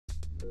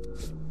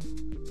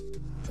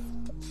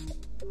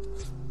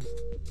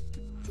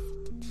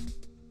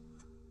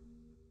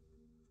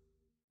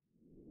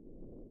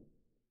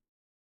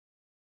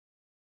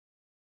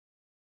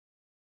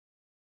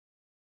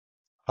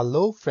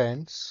Hello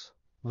friends,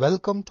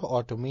 welcome to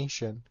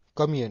Automation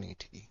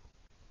Community.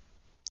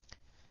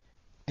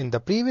 In the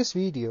previous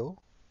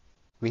video,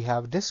 we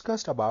have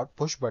discussed about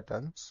push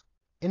buttons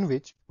in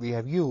which we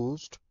have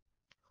used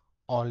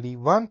only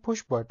one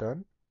push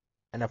button.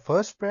 In a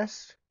first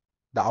press,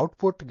 the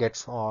output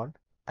gets on,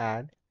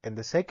 and in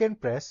the second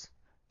press,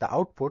 the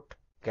output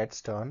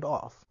gets turned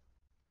off.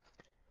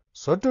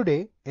 So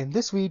today in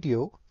this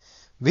video,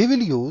 we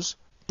will use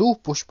two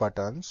push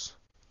buttons.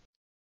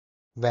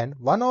 When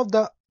one of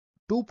the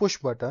two push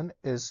button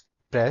is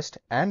pressed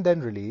and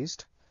then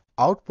released,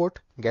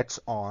 output gets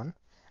on,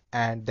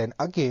 and then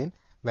again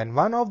when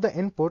one of the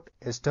input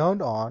is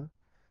turned on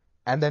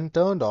and then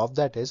turned off,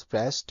 that is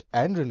pressed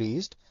and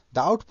released,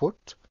 the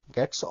output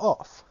gets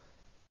off.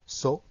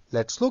 So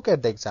let's look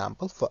at the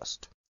example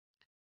first.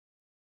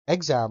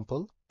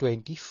 Example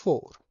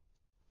 24.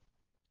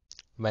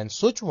 When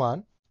switch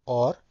 1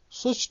 or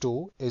switch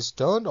 2 is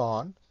turned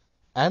on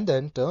and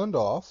then turned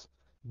off,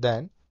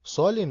 then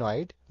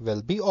solenoid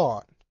will be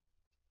on.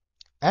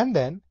 And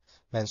then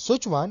when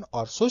switch 1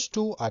 or switch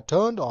 2 are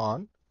turned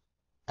on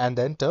and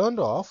then turned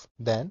off,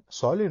 then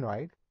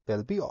solenoid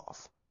will be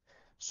off.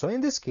 So in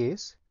this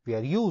case, we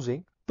are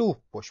using two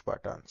push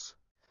buttons.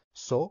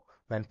 So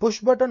when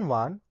push button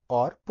 1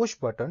 or push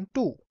button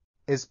 2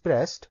 is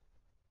pressed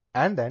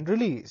and then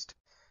released,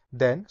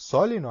 then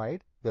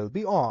solenoid will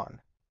be on.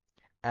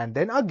 And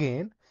then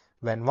again,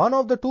 when one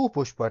of the two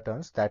push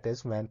buttons, that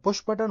is when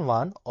push button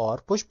 1 or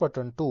push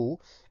button 2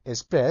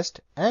 is pressed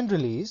and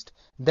released,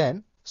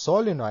 then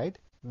solenoid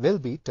will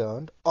be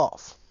turned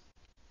off.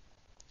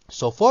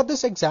 So for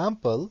this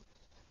example,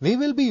 we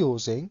will be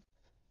using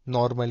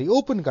normally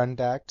open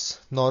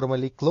contacts,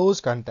 normally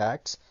closed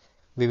contacts.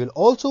 We will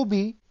also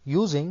be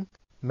using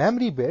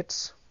memory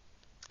bits,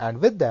 and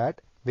with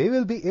that we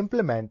will be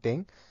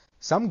implementing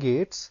some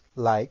gates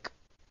like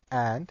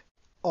AND,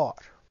 OR.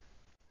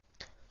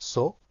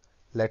 So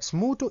let's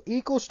move to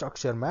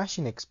EcoStruxure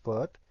Machine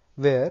Expert,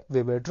 where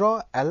we will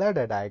draw a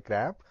ladder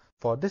diagram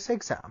for this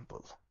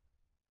example.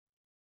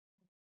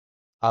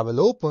 I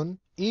will open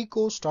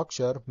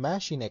EcoStruxure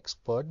Machine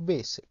Expert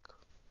Basic.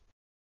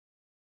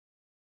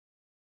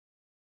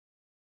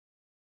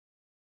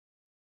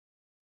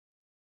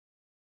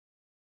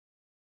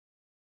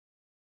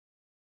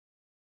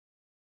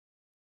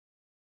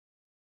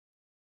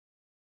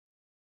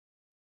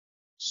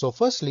 So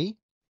firstly,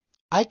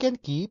 I can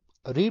keep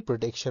read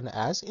protection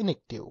as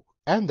inactive,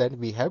 and then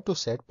we have to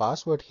set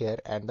password here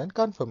and then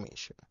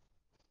confirmation.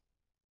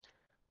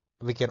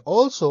 We can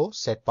also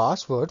set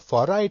password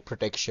for write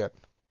protection.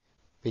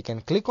 We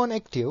can click on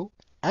active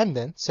and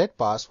then set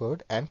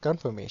password and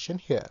confirmation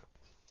here.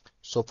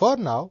 So for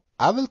now,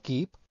 I will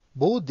keep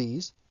both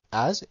these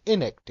as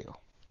inactive.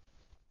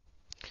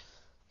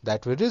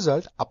 That will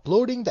result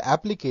uploading the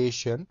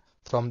application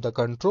from the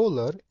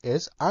controller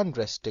is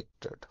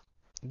unrestricted.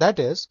 That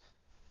is,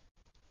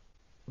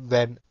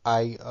 when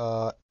I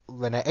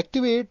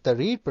activate the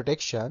read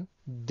protection,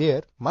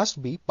 there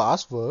must be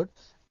password,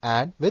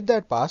 and with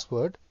that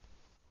password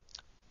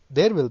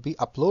there will be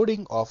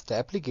uploading of the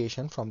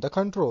application from the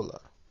controller.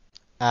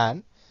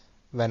 And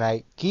when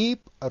I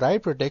keep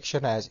write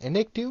protection as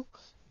inactive,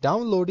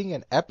 downloading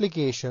an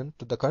application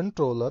to the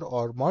controller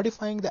or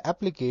modifying the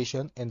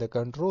application in the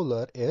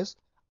controller is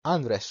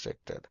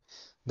unrestricted.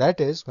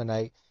 That is, when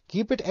I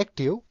keep it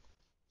active,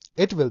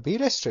 it will be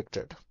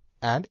restricted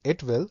and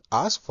it will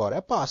ask for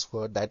a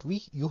password that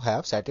you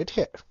have set it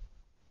here.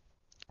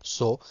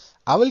 So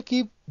I will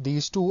keep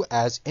these two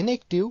as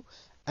inactive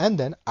and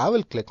then I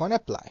will click on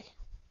apply.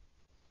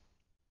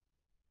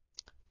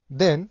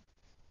 Then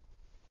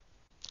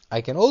I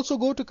can also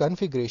go to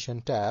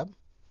configuration tab.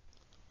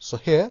 So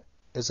here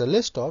is a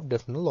list of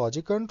different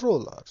logic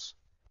controllers.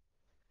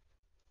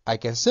 I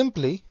can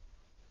simply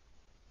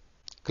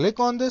click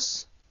on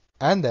this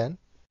and then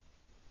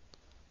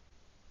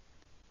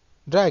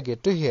drag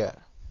it to here.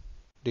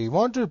 Do you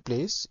want to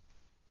replace?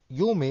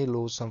 You may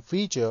lose some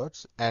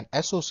features and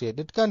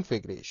associated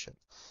configuration.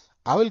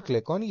 I will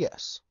click on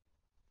yes.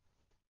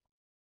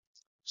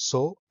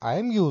 So I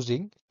am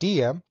using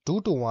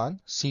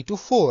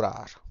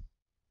TM221C24R.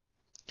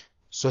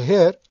 So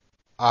here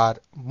are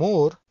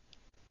more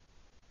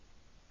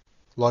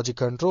logic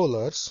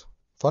controllers.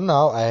 For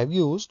now I have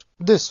used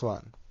this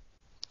one.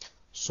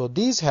 So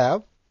these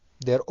have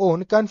their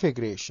own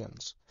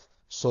configurations.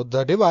 So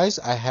the device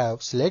I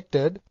have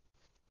selected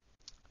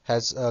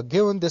has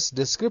given this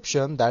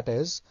description, that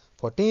is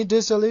 14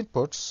 digital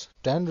inputs,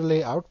 10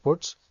 relay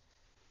outputs,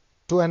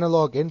 2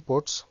 analog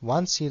inputs,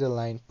 1 serial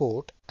line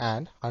port,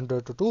 and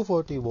 100 to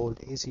 240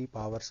 volt AC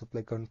power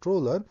supply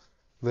controller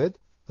with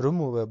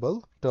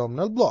removable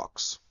terminal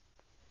blocks.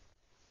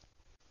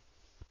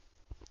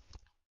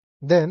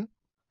 Then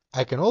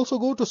I can also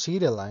go to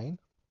serial line,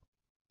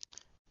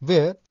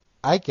 where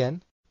I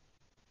can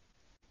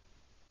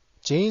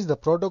change the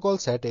protocol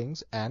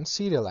settings and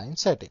serial line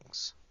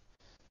settings.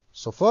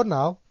 So for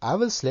now, I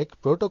will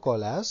select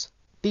protocol as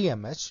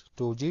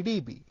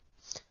TMH2GDB,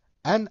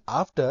 and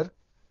after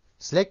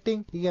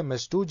selecting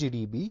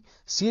TMH2GDB,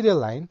 serial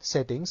line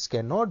settings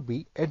cannot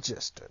be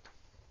adjusted.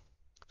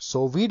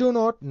 So we do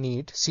not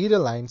need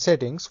serial line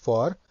settings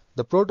for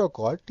the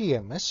protocol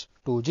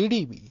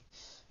TMH2GDB,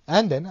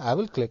 and then I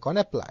will click on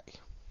apply.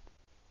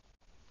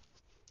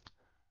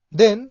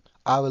 Then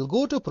I will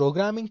go to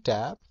Programming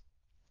tab.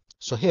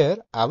 So here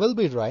I will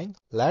be drawing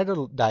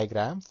ladder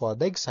diagram for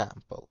the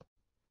example.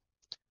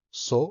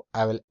 So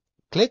I will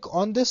click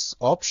on this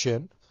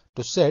option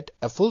to set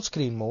a full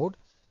screen mode,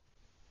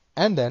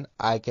 and then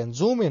I can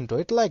zoom into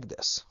it like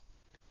this,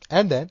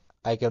 and then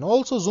I can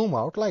also zoom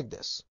out like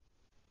this.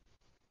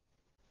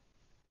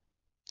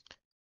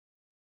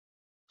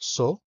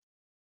 So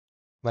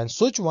when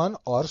switch 1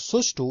 or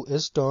switch 2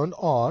 is turned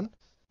on,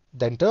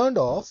 then turned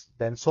off,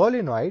 then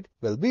solenoid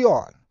will be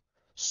on.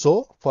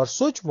 So for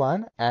switch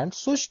 1 and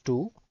switch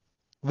 2,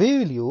 we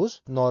will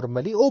use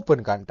normally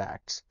open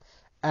contacts,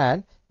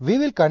 and we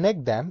will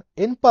connect them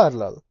in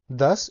parallel,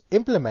 thus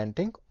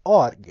implementing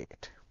OR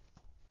gate.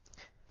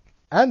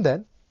 And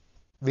then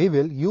we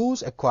will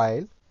use a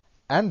coil,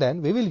 and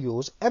then we will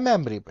use a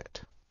memory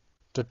bit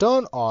to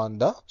turn on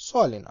the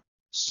solenoid.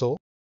 So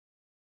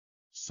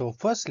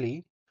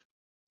firstly,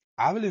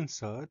 I will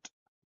insert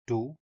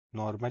two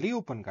normally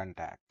open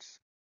contacts.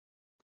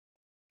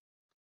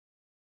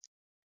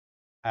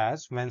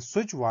 As when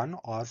switch 1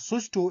 or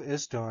switch 2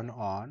 is turned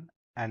on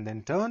and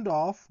then turned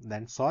off,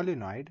 then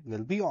solenoid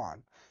will be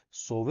on.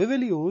 So we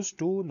will use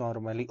two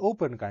normally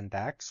open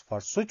contacts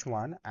for switch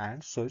 1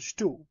 and switch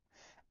 2,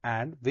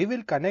 and we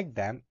will connect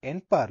them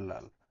in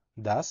parallel,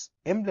 thus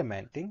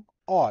implementing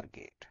OR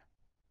gate.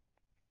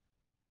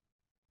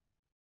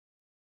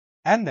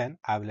 And then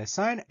I will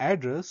assign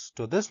address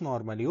to this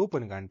normally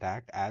open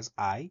contact as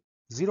I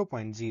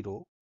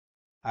 0.0.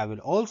 I will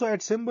also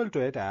add symbol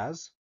to it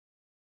as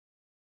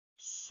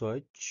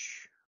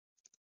switch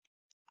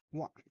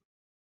 1.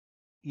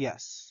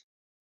 Yes.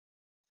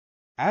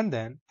 And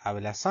then I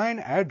will assign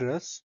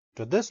address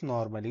to this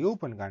normally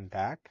open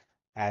contact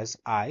as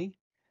I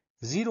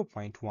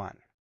 0.1.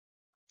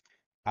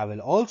 I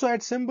will also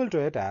add symbol to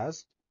it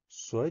as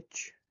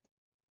switch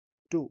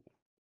 2.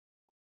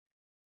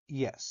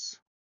 Yes.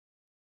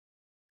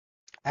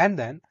 And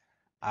then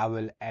I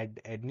will add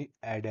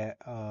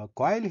a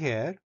coil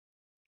here,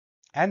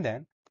 and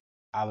then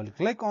I will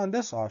click on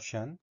this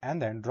option and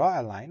then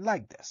draw a line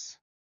like this.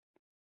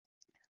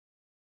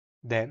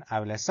 Then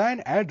I will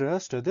assign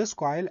address to this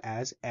coil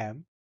as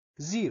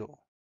M0,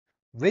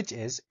 which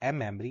is a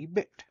memory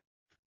bit.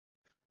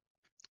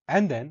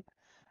 And then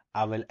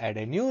I will add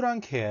a new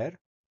rung here,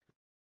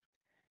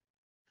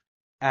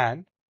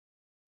 and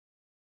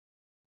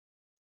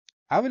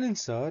I will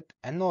insert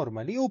a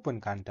normally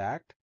open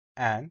contact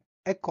and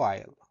a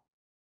coil.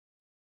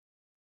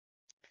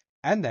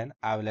 And then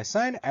I will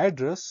assign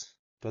address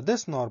to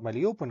this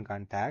normally open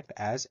contact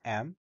as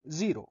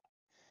M0,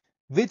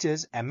 which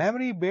is a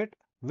memory bit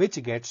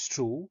which gets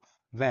true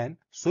when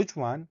switch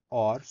 1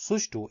 or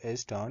switch 2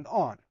 is turned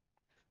on.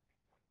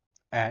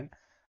 And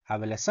I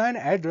will assign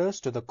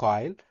address to the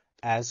coil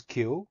as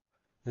Q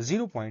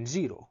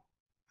 0.0.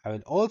 I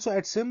will also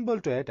add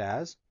symbol to it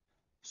as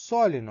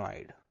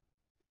solenoid.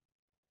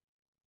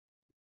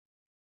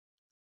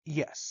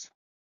 Yes.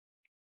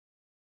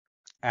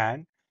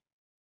 And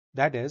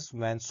that is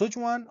when switch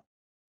 1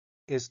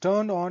 is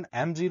turned on,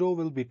 M0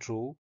 will be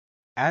true,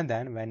 and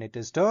then when it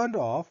is turned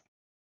off,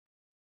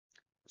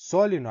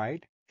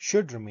 solenoid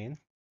should remain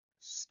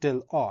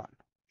still on,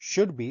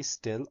 should be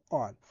still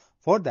on.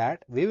 For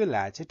that, we will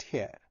latch it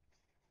here.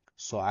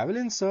 So I will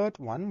insert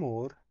one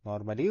more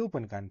normally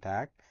open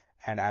contact,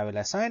 and I will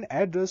assign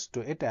address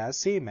to it as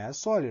same as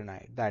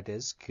solenoid, that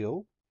is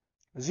Q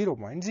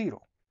 0.0.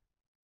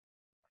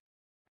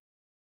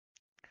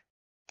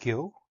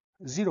 Q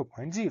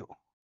 0.0.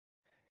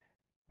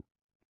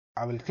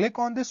 I will click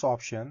on this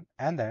option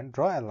and then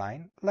draw a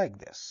line like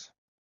this.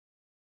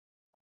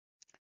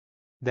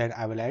 Then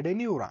I will add a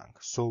new rung.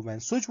 So when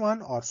switch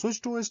 1 or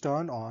switch 2 is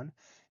turned on,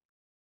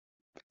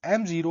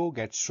 M0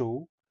 gets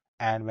true,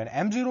 and when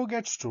M0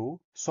 gets true,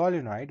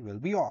 solenoid will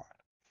be on.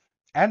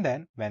 And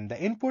then when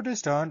the input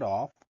is turned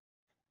off,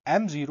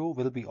 M0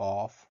 will be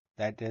off,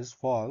 that is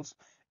false,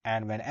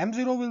 and when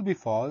M0 will be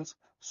false,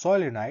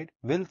 solenoid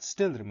will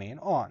still remain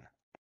on,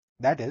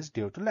 that is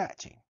due to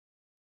latching.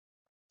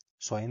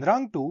 So in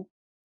rung 2,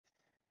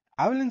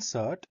 I will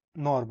insert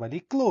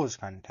normally closed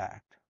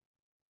contact,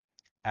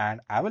 and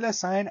I will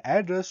assign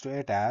address to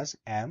it as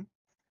M0.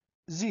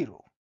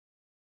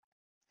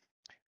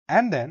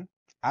 And then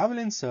I will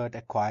insert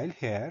a coil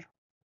here,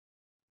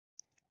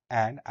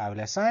 and I will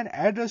assign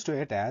address to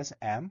it as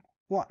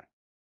M1.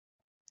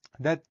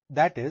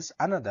 That is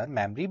another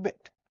memory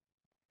bit.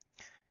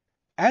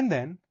 And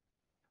then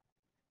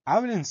I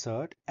will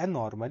insert a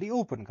normally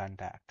open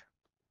contact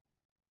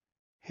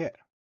here,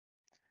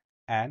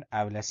 and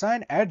I will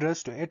assign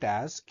address to it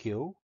as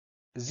Q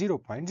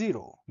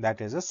 0.0,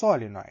 that is a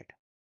solenoid.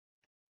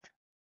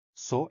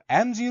 So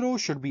M0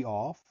 should be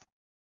off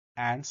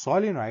and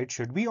solenoid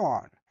should be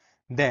on.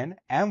 Then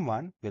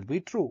M1 will be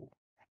true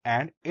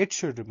and it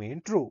should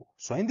remain true.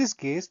 So in this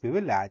case, we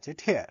will latch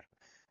it here.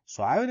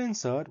 So I will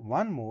insert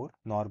one more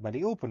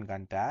normally open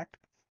contact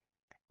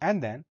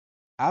and then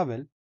I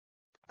will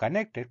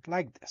connect it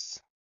like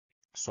this.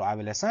 So I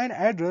will assign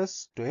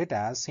address to it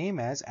as same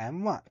as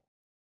M1.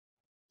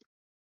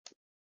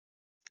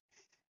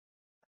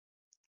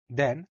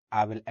 Then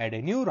I will add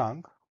a new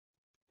rung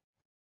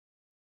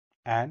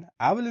and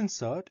I will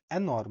insert a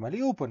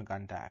normally open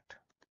contact.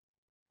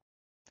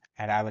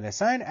 And I will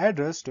assign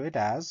address to it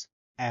as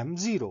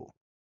M0.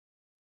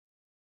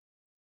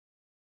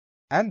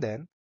 And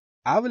then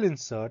I will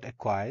insert a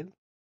coil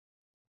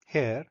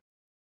here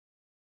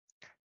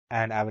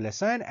and I will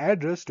assign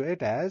address to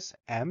it as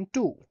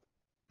M2.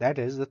 That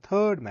is the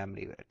third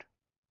memory bit.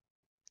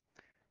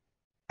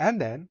 And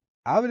then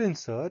I will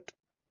insert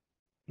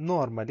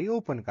normally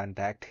open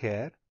contact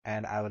here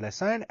and I will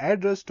assign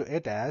address to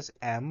it as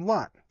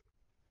M1.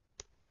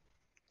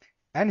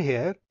 And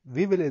here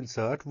we will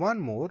insert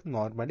one more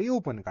normally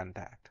open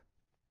contact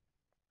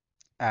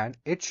and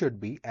it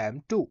should be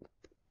M2.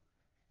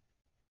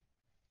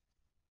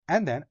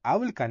 And then I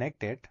will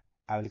connect it.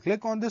 I will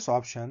click on this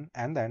option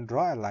and then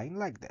draw a line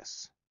like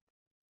this.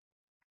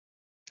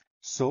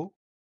 So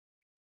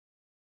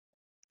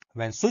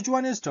when switch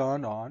 1 is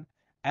turned on,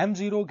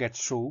 M0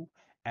 gets true,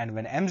 and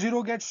when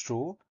M0 gets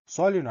true,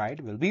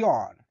 solenoid will be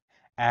on.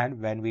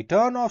 And when we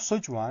turn off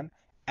switch 1,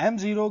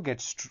 M0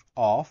 gets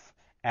off,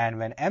 and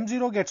when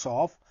M0 gets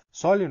off,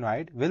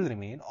 solenoid will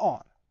remain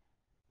on.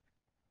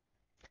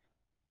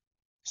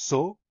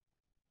 So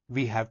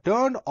we have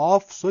turned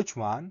off switch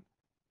 1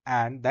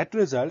 and that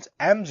results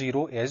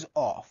M0 is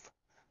off.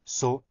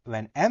 So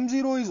when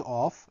M0 is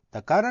off,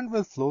 the current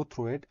will flow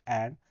through it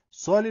and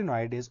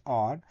solenoid is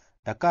on.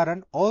 The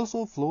current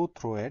also flow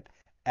through it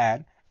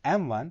and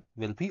M1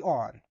 will be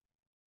on.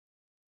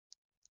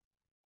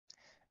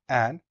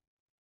 And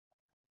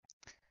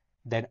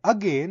then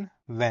again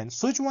when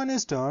switch 1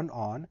 is turned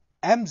on,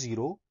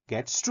 M0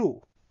 gets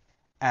true.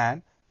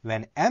 And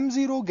when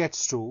M0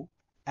 gets true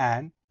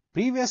and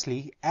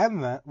previously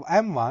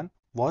M1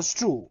 was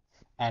true.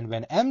 And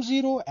when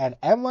M0 and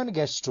M1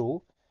 gets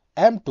true,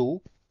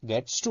 M2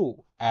 gets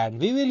true. And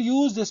we will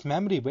use this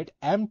memory bit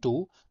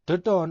M2 to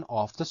turn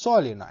off the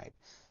solenoid.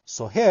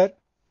 So here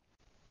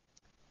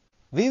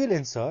we will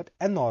insert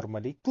a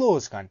normally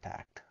closed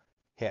contact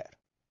here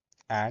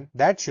and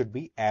that should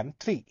be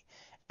M3.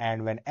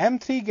 And when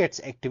M3 gets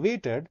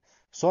activated,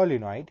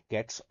 solenoid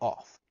gets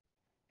off.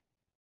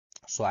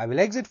 So I will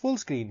exit full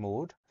screen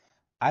mode.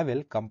 I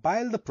will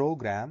compile the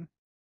program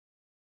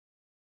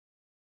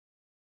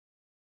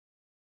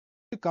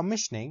to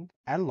commissioning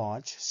and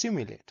launch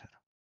simulator.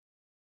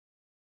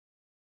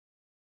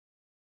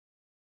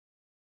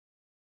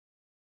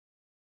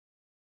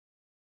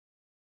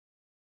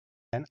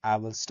 Then I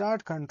will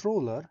start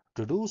controller.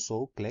 To do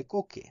so, click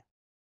OK.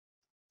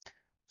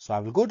 So I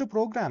will go to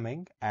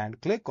programming and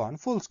click on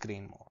full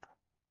screen mode.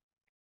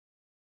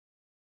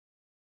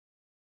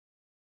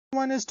 When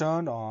one is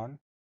turned on,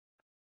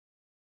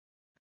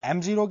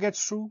 M0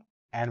 gets true,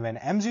 and when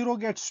M0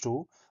 gets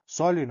true,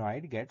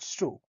 solenoid gets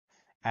true.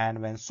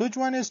 And when switch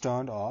 1 is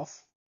turned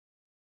off,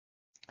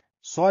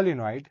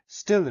 solenoid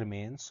still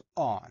remains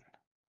on.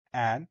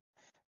 And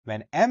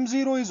when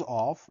M0 is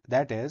off,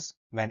 that is,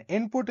 when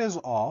input is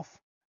off,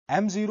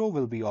 M0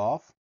 will be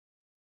off.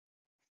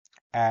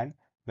 And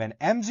when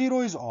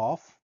M0 is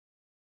off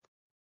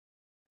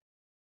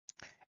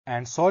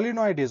and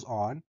solenoid is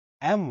on,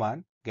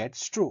 M1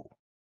 gets true.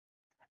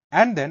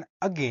 And then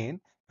again,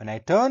 when I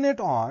turn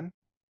it on,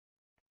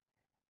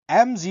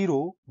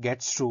 M0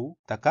 gets true.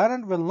 The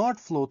current will not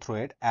flow through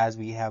it as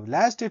we have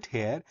latched it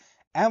here.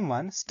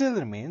 M1 still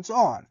remains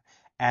on.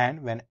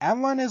 And when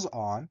M1 is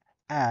on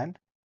and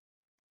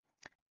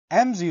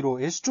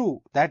M0 is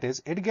true, that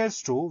is, it gets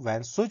true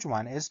when switch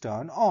 1 is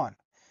turned on.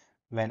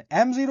 When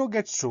M0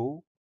 gets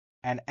true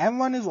and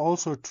M1 is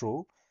also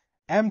true,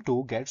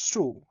 M2 gets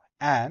true.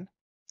 And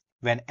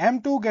when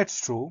M2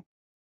 gets true,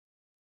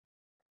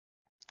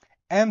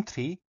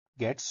 M3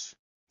 gets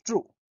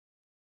true.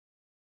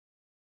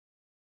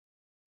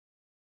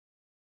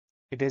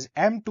 It is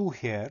M2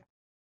 here.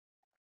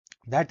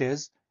 That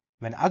is,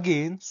 when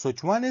again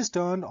switch 1 is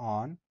turned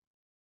on,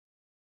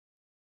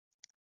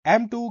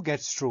 M2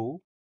 gets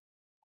true,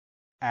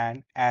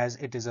 and as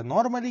it is a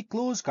normally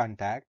closed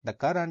contact, the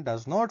current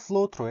does not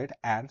flow through it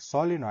and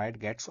solenoid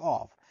gets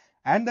off.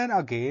 And then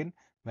again,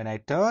 when I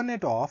turn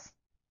it off,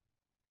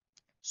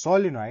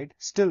 solenoid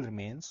still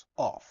remains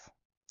off.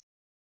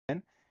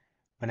 Then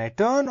when I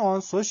turn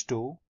on switch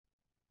 2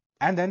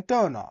 and then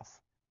turn off,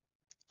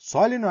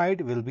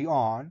 solenoid will be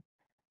on,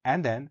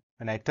 and then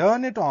when I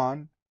turn it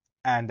on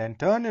and then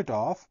turn it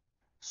off,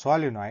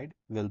 solenoid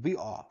will be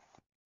off.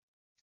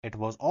 It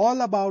was all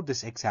about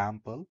this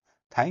example.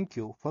 Thank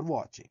you for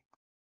watching.